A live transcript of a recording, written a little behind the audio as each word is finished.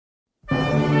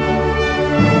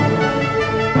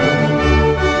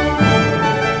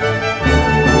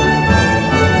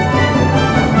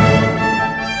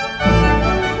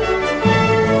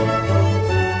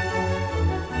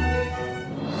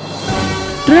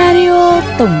Radio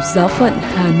Tổng Giáo phận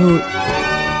Hà Nội.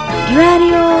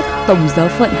 Radio Tổng Giáo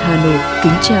phận Hà Nội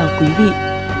kính chào quý vị.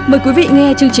 Mời quý vị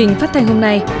nghe chương trình phát thanh hôm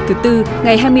nay, thứ Tư,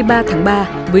 ngày 23 tháng 3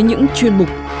 với những chuyên mục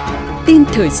tin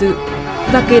thời sự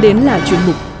và kế đến là chuyên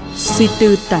mục suy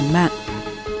tư tản mạn.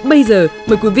 Bây giờ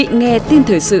mời quý vị nghe tin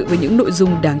thời sự với những nội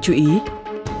dung đáng chú ý.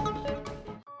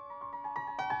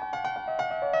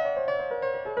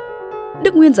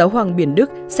 Đức Nguyên Giáo hoàng Biển Đức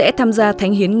sẽ tham gia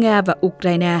thánh hiến Nga và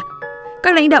Ukraine.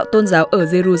 Các lãnh đạo tôn giáo ở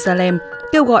Jerusalem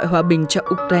kêu gọi hòa bình cho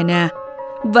Ukraine.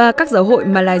 Và các giáo hội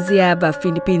Malaysia và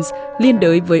Philippines liên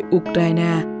đới với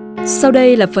Ukraine. Sau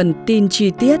đây là phần tin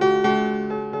chi tiết.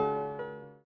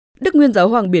 Đức Nguyên Giáo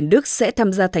hoàng Biển Đức sẽ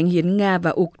tham gia thánh hiến Nga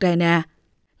và Ukraine.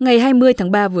 Ngày 20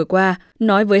 tháng 3 vừa qua,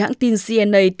 nói với hãng tin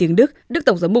CNA tiếng Đức, Đức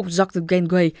Tổng giám mục George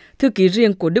Genway, thư ký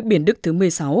riêng của Đức Biển Đức thứ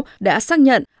 16, đã xác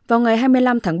nhận vào ngày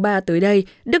 25 tháng 3 tới đây,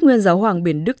 Đức Nguyên Giáo hoàng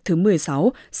Biển Đức thứ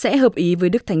 16 sẽ hợp ý với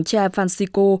Đức Thánh Cha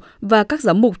Francisco và các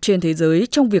giám mục trên thế giới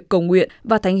trong việc cầu nguyện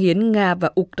và thánh hiến Nga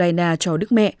và Ukraine cho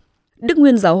Đức Mẹ. Đức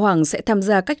Nguyên Giáo hoàng sẽ tham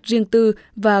gia cách riêng tư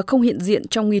và không hiện diện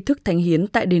trong nghi thức thánh hiến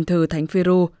tại đền thờ Thánh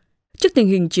Phêrô. Trước tình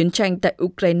hình chiến tranh tại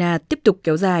Ukraine tiếp tục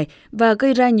kéo dài và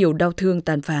gây ra nhiều đau thương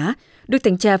tàn phá, Đức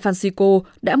Thánh Cha Francisco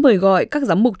đã mời gọi các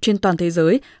giám mục trên toàn thế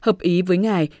giới hợp ý với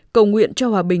Ngài cầu nguyện cho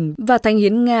hòa bình và thánh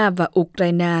hiến Nga và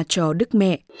Ukraine cho Đức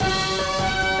Mẹ.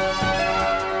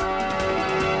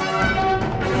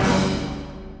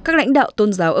 Các lãnh đạo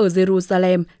tôn giáo ở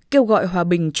Jerusalem kêu gọi hòa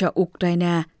bình cho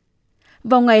Ukraine.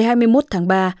 Vào ngày 21 tháng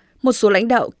 3, một số lãnh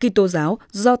đạo Kitô giáo,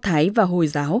 Do Thái và Hồi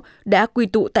giáo đã quy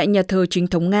tụ tại nhà thờ chính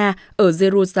thống Nga ở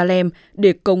Jerusalem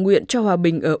để cầu nguyện cho hòa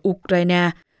bình ở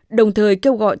Ukraine, đồng thời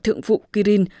kêu gọi Thượng phụ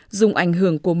Kirill dùng ảnh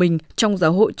hưởng của mình trong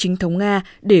giáo hội chính thống Nga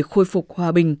để khôi phục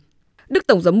hòa bình. Đức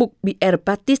Tổng giám mục Pier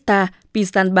Battista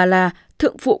Pisanbala,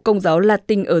 Thượng phụ Công giáo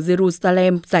Latin ở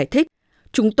Jerusalem giải thích,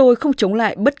 chúng tôi không chống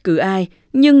lại bất cứ ai,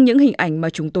 nhưng những hình ảnh mà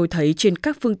chúng tôi thấy trên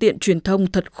các phương tiện truyền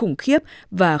thông thật khủng khiếp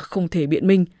và không thể biện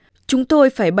minh. Chúng tôi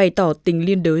phải bày tỏ tình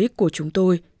liên đới của chúng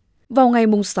tôi. Vào ngày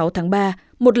 6 tháng 3,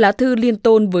 một lá thư liên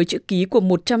tôn với chữ ký của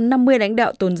 150 lãnh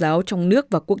đạo tôn giáo trong nước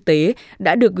và quốc tế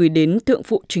đã được gửi đến Thượng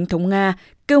phụ chính thống Nga,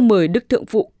 kêu mời Đức Thượng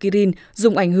phụ Kirill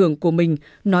dùng ảnh hưởng của mình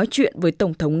nói chuyện với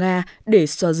Tổng thống Nga để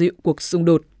xoa dịu cuộc xung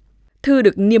đột. Thư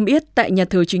được niêm yết tại nhà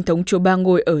thờ chính thống Chúa Ba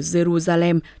Ngôi ở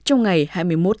Jerusalem trong ngày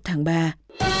 21 tháng 3.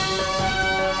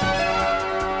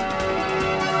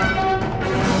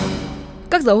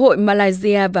 Các giáo hội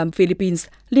Malaysia và Philippines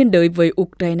liên đới với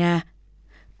Ukraine.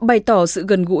 Bày tỏ sự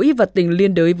gần gũi và tình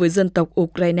liên đới với dân tộc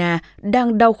Ukraine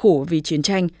đang đau khổ vì chiến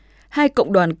tranh, hai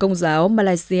cộng đoàn Công giáo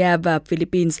Malaysia và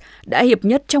Philippines đã hiệp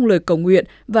nhất trong lời cầu nguyện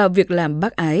và việc làm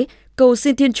bác ái, cầu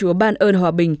xin Thiên Chúa ban ơn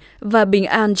hòa bình và bình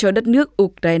an cho đất nước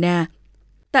Ukraine.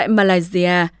 Tại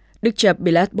Malaysia, Đức cha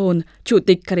Bilatbon, Chủ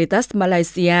tịch Caritas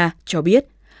Malaysia, cho biết,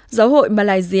 Giáo hội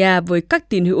Malaysia với các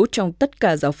tín hữu trong tất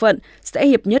cả giáo phận sẽ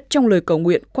hiệp nhất trong lời cầu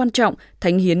nguyện quan trọng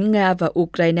thánh hiến Nga và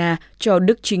Ukraine cho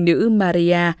Đức Trinh Nữ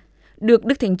Maria, được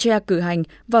Đức Thánh Cha cử hành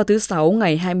vào thứ Sáu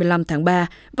ngày 25 tháng 3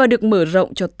 và được mở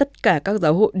rộng cho tất cả các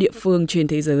giáo hội địa phương trên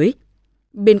thế giới.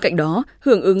 Bên cạnh đó,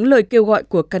 hưởng ứng lời kêu gọi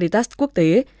của Caritas quốc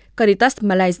tế, Caritas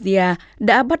Malaysia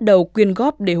đã bắt đầu quyên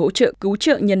góp để hỗ trợ cứu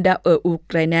trợ nhân đạo ở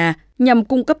Ukraine, nhằm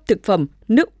cung cấp thực phẩm,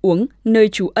 nước uống, nơi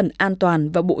trú ẩn an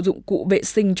toàn và bộ dụng cụ vệ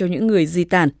sinh cho những người di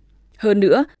tản. Hơn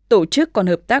nữa, tổ chức còn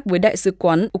hợp tác với Đại sứ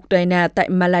quán Ukraine tại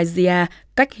Malaysia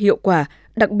cách hiệu quả,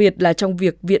 đặc biệt là trong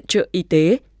việc viện trợ y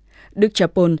tế. Đức cha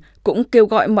Paul cũng kêu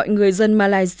gọi mọi người dân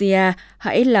Malaysia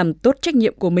hãy làm tốt trách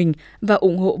nhiệm của mình và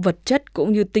ủng hộ vật chất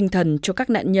cũng như tinh thần cho các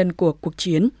nạn nhân của cuộc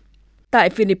chiến. Tại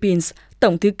Philippines,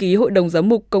 Tổng thư ký Hội đồng Giám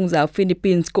mục Công giáo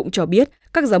Philippines cũng cho biết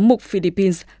các giám mục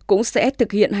Philippines cũng sẽ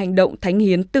thực hiện hành động thánh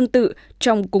hiến tương tự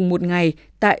trong cùng một ngày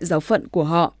tại giáo phận của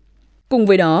họ. Cùng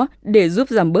với đó, để giúp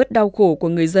giảm bớt đau khổ của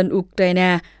người dân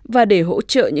Ukraine và để hỗ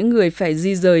trợ những người phải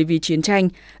di rời vì chiến tranh,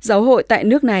 giáo hội tại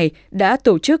nước này đã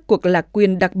tổ chức cuộc lạc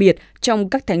quyên đặc biệt trong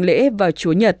các thánh lễ vào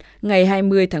Chúa Nhật ngày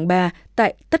 20 tháng 3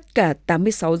 tại tất cả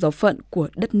 86 giáo phận của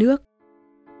đất nước.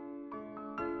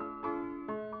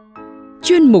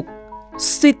 Chuyên mục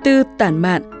Suy tư tản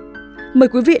mạn. Mời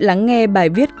quý vị lắng nghe bài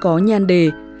viết có nhan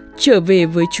đề Trở về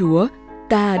với Chúa,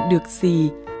 ta được gì?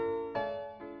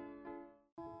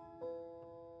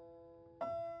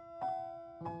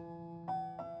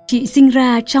 Chị sinh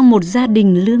ra trong một gia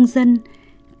đình lương dân.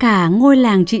 Cả ngôi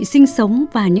làng chị sinh sống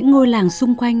và những ngôi làng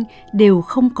xung quanh đều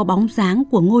không có bóng dáng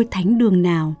của ngôi thánh đường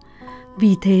nào.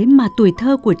 Vì thế mà tuổi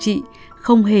thơ của chị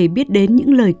không hề biết đến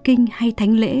những lời kinh hay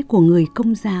thánh lễ của người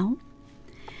Công giáo.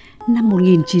 Năm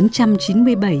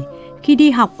 1997, khi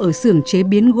đi học ở xưởng chế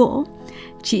biến gỗ,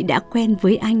 chị đã quen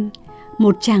với anh,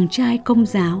 một chàng trai Công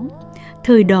giáo.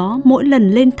 Thời đó, mỗi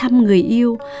lần lên thăm người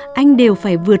yêu, anh đều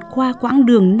phải vượt qua quãng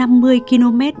đường 50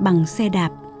 km bằng xe đạp.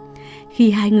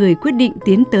 Khi hai người quyết định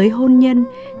tiến tới hôn nhân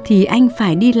thì anh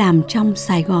phải đi làm trong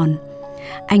Sài Gòn.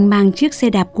 Anh mang chiếc xe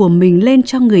đạp của mình lên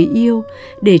cho người yêu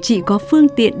để chị có phương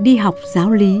tiện đi học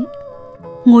giáo lý.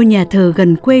 Ngôi nhà thờ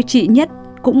gần quê chị nhất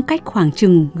cũng cách khoảng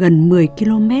chừng gần 10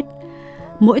 km.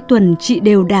 Mỗi tuần chị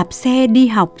đều đạp xe đi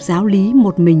học giáo lý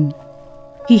một mình.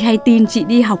 Khi hay tin chị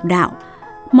đi học đạo,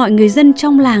 mọi người dân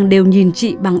trong làng đều nhìn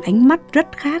chị bằng ánh mắt rất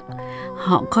khác.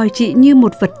 Họ coi chị như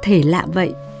một vật thể lạ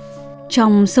vậy.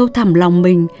 Trong sâu thẳm lòng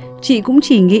mình, chị cũng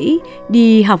chỉ nghĩ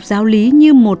đi học giáo lý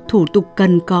như một thủ tục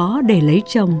cần có để lấy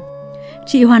chồng.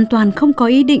 Chị hoàn toàn không có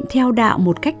ý định theo đạo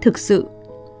một cách thực sự.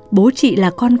 Bố chị là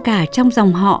con cả trong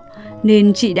dòng họ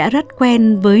nên chị đã rất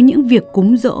quen với những việc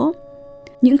cúng giỗ.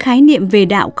 Những khái niệm về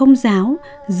đạo Công giáo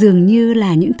dường như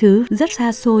là những thứ rất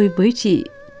xa xôi với chị.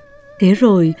 Thế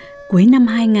rồi, cuối năm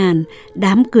 2000,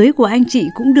 đám cưới của anh chị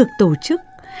cũng được tổ chức.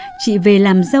 Chị về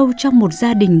làm dâu trong một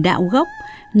gia đình đạo gốc,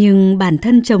 nhưng bản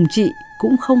thân chồng chị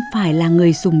cũng không phải là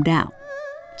người sùng đạo.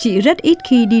 Chị rất ít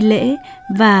khi đi lễ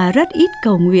và rất ít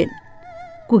cầu nguyện.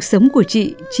 Cuộc sống của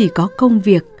chị chỉ có công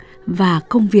việc và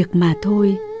công việc mà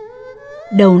thôi.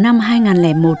 Đầu năm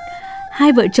 2001,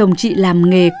 hai vợ chồng chị làm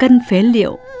nghề cân phế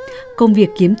liệu. Công việc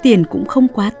kiếm tiền cũng không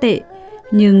quá tệ,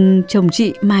 nhưng chồng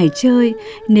chị mải chơi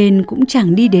nên cũng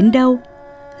chẳng đi đến đâu.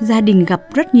 Gia đình gặp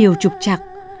rất nhiều trục trặc,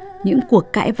 những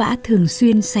cuộc cãi vã thường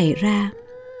xuyên xảy ra.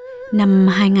 Năm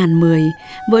 2010,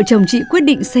 vợ chồng chị quyết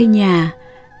định xây nhà.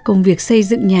 Công việc xây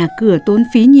dựng nhà cửa tốn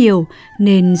phí nhiều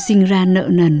nên sinh ra nợ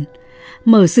nần.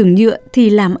 Mở xưởng nhựa thì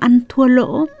làm ăn thua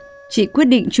lỗ. Chị quyết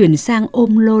định chuyển sang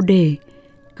ôm lô đề.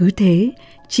 Cứ thế,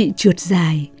 chị trượt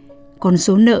dài. Con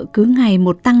số nợ cứ ngày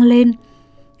một tăng lên.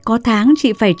 Có tháng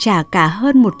chị phải trả cả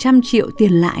hơn 100 triệu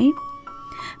tiền lãi.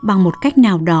 Bằng một cách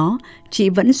nào đó, chị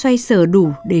vẫn xoay sở đủ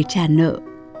để trả nợ.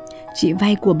 Chị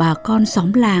vay của bà con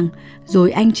xóm làng,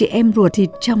 rồi anh chị em ruột thịt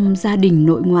trong gia đình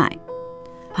nội ngoại.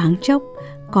 Thoáng chốc,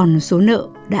 còn số nợ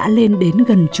đã lên đến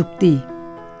gần chục tỷ.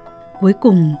 Cuối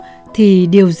cùng thì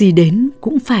điều gì đến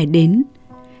cũng phải đến.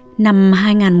 Năm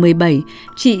 2017,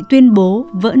 chị tuyên bố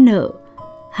vỡ nợ.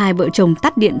 Hai vợ chồng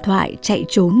tắt điện thoại chạy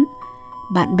trốn.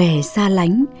 Bạn bè xa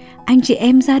lánh, anh chị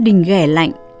em gia đình ghẻ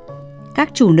lạnh. Các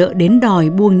chủ nợ đến đòi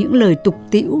buông những lời tục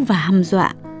tĩu và hăm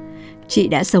dọa. Chị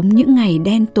đã sống những ngày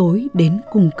đen tối đến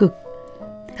cùng cực.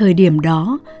 Thời điểm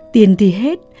đó, tiền thì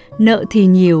hết, nợ thì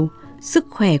nhiều, sức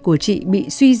khỏe của chị bị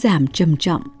suy giảm trầm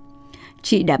trọng.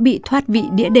 Chị đã bị thoát vị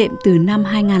đĩa đệm từ năm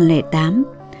 2008.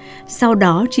 Sau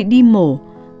đó chị đi mổ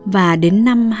và đến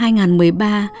năm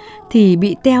 2013 thì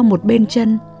bị teo một bên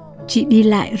chân. Chị đi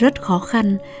lại rất khó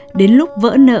khăn, đến lúc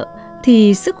vỡ nợ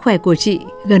thì sức khỏe của chị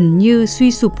gần như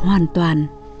suy sụp hoàn toàn.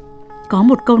 Có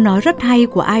một câu nói rất hay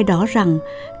của ai đó rằng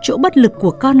chỗ bất lực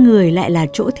của con người lại là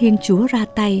chỗ Thiên Chúa ra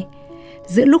tay.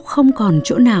 Giữa lúc không còn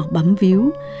chỗ nào bấm víu,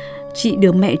 chị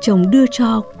được mẹ chồng đưa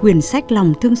cho quyển sách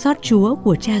Lòng Thương Xót Chúa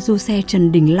của cha Giuse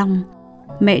Trần Đình Long.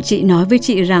 Mẹ chị nói với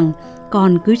chị rằng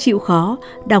con cứ chịu khó,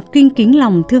 đọc kinh kính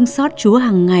Lòng Thương Xót Chúa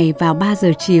hàng ngày vào 3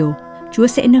 giờ chiều. Chúa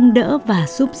sẽ nâng đỡ và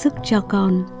giúp sức cho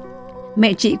con.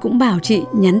 Mẹ chị cũng bảo chị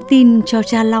nhắn tin cho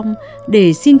cha Long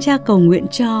để xin cha cầu nguyện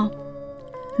cho.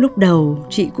 Lúc đầu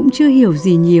chị cũng chưa hiểu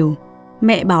gì nhiều.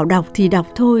 Mẹ bảo đọc thì đọc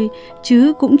thôi,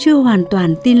 chứ cũng chưa hoàn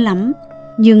toàn tin lắm.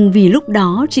 Nhưng vì lúc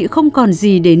đó chị không còn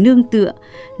gì để nương tựa,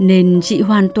 nên chị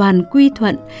hoàn toàn quy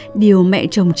thuận điều mẹ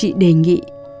chồng chị đề nghị.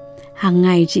 Hàng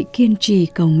ngày chị kiên trì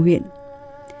cầu nguyện.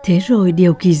 Thế rồi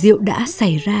điều kỳ diệu đã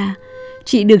xảy ra.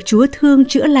 Chị được Chúa thương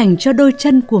chữa lành cho đôi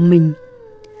chân của mình.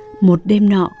 Một đêm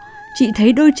nọ, chị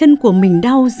thấy đôi chân của mình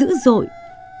đau dữ dội.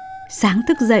 Sáng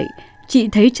thức dậy, chị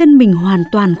thấy chân mình hoàn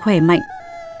toàn khỏe mạnh.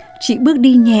 Chị bước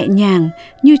đi nhẹ nhàng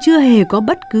như chưa hề có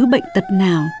bất cứ bệnh tật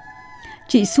nào.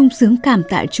 Chị sung sướng cảm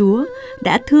tạ Chúa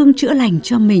đã thương chữa lành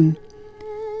cho mình.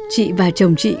 Chị và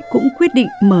chồng chị cũng quyết định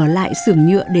mở lại xưởng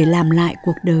nhựa để làm lại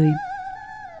cuộc đời.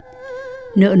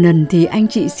 Nợ nần thì anh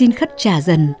chị xin khất trả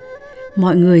dần.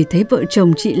 Mọi người thấy vợ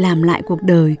chồng chị làm lại cuộc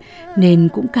đời nên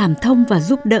cũng cảm thông và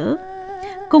giúp đỡ.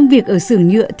 Công việc ở xưởng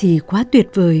nhựa thì quá tuyệt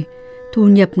vời. Thu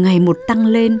nhập ngày một tăng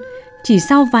lên. Chỉ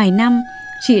sau vài năm,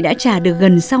 chị đã trả được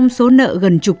gần xong số nợ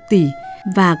gần chục tỷ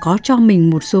và có cho mình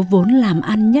một số vốn làm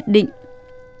ăn nhất định.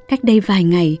 Cách đây vài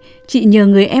ngày, chị nhờ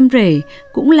người em rể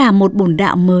cũng là một bổn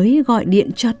đạo mới gọi điện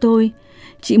cho tôi.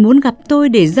 Chị muốn gặp tôi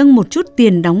để dâng một chút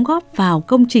tiền đóng góp vào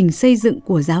công trình xây dựng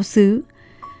của giáo xứ.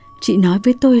 Chị nói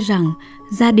với tôi rằng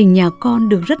gia đình nhà con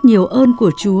được rất nhiều ơn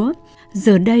của Chúa.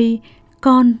 Giờ đây,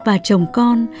 con và chồng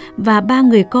con và 3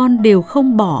 người con đều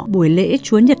không bỏ buổi lễ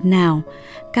Chúa Nhật nào.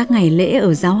 Các ngày lễ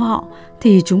ở giáo họ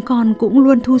thì chúng con cũng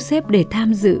luôn thu xếp để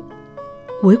tham dự.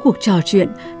 Cuối cuộc trò chuyện,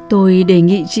 tôi đề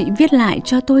nghị chị viết lại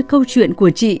cho tôi câu chuyện của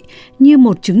chị như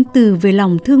một chứng từ về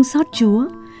lòng thương xót Chúa.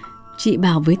 Chị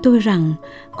bảo với tôi rằng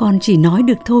con chỉ nói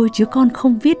được thôi chứ con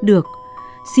không viết được.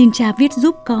 Xin cha viết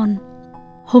giúp con.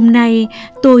 Hôm nay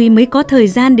tôi mới có thời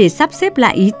gian để sắp xếp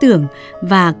lại ý tưởng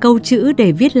và câu chữ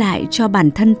để viết lại cho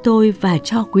bản thân tôi và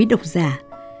cho quý độc giả.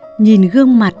 Nhìn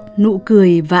gương mặt, nụ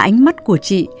cười và ánh mắt của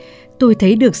chị, tôi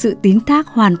thấy được sự tín thác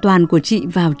hoàn toàn của chị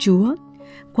vào Chúa.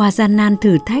 Qua gian nan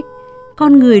thử thách,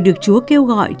 con người được Chúa kêu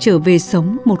gọi trở về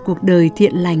sống một cuộc đời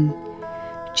thiện lành.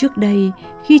 Trước đây,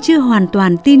 khi chưa hoàn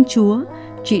toàn tin Chúa,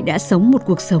 chị đã sống một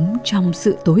cuộc sống trong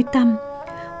sự tối tăm.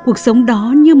 Cuộc sống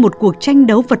đó như một cuộc tranh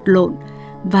đấu vật lộn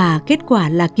và kết quả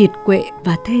là kiệt quệ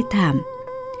và thê thảm.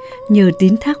 Nhờ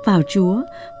tín thác vào Chúa,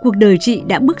 cuộc đời chị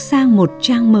đã bước sang một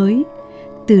trang mới.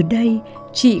 Từ đây,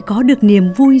 chị có được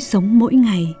niềm vui sống mỗi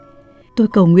ngày. Tôi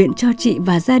cầu nguyện cho chị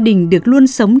và gia đình được luôn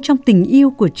sống trong tình yêu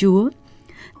của Chúa.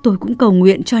 Tôi cũng cầu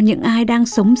nguyện cho những ai đang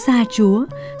sống xa Chúa,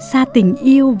 xa tình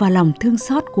yêu và lòng thương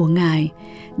xót của Ngài,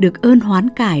 được ơn hoán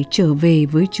cải trở về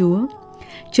với Chúa,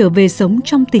 trở về sống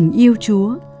trong tình yêu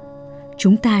Chúa.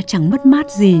 Chúng ta chẳng mất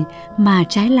mát gì mà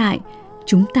trái lại,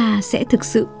 chúng ta sẽ thực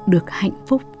sự được hạnh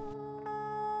phúc.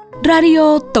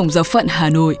 Radio Tổng Giáo phận Hà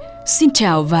Nội xin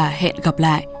chào và hẹn gặp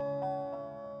lại.